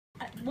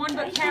One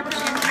Book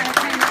Habersham kind of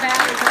came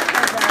about as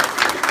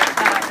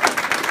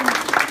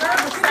a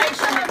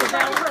conversation that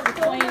developed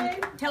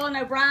between Helen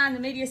O'Brien, the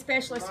media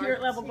specialist here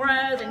at Level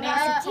Grove, and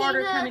Nancy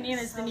Carter coming in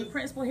as the new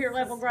principal here at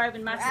Level Grove,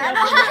 and myself. And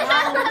we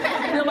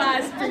all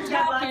realized through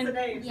talking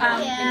and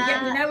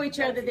getting to know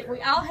each other that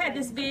we all had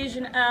this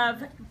vision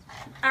of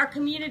our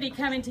community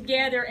coming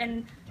together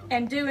and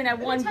doing a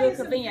one-book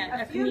event,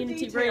 a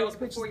community read,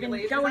 which has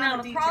been going on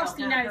across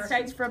the United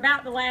States for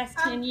about the last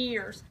 10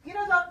 years. You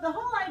know, the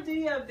whole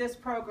idea of this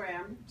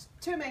program,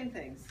 two main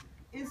things,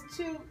 is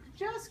to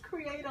just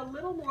create a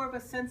little more of a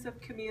sense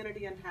of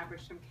community in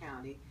Habersham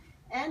County,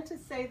 and to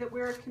say that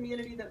we're a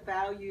community that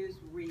values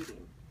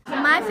reading.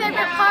 My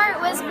favorite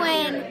part was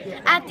when,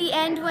 at the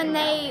end, when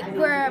they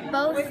were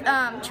both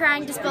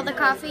trying to spill the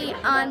coffee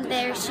on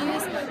their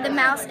shoes, the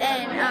mouse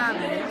and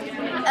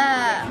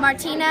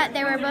Martina,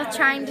 they were both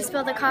trying to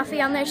spill the coffee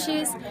on their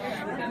shoes,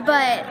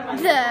 but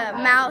the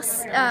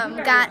mouse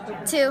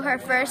got to her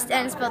first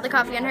and spilled the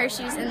coffee on her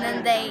shoes, and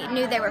then they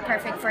knew they were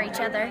perfect for each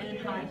other.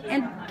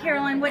 And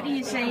Caroline, what do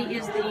you say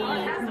is the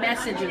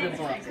message of the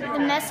book? The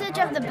message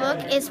of the book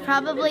is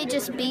probably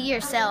just be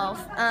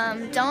yourself.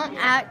 Don't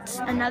act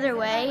another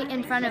way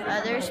in front of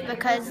others,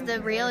 because the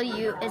real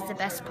you is the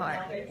best part.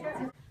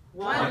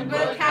 One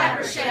Book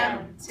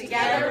Habersham,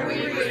 together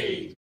we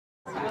read.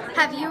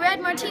 Have you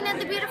read Martina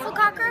the Beautiful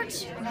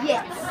Cockroach?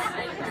 Yes.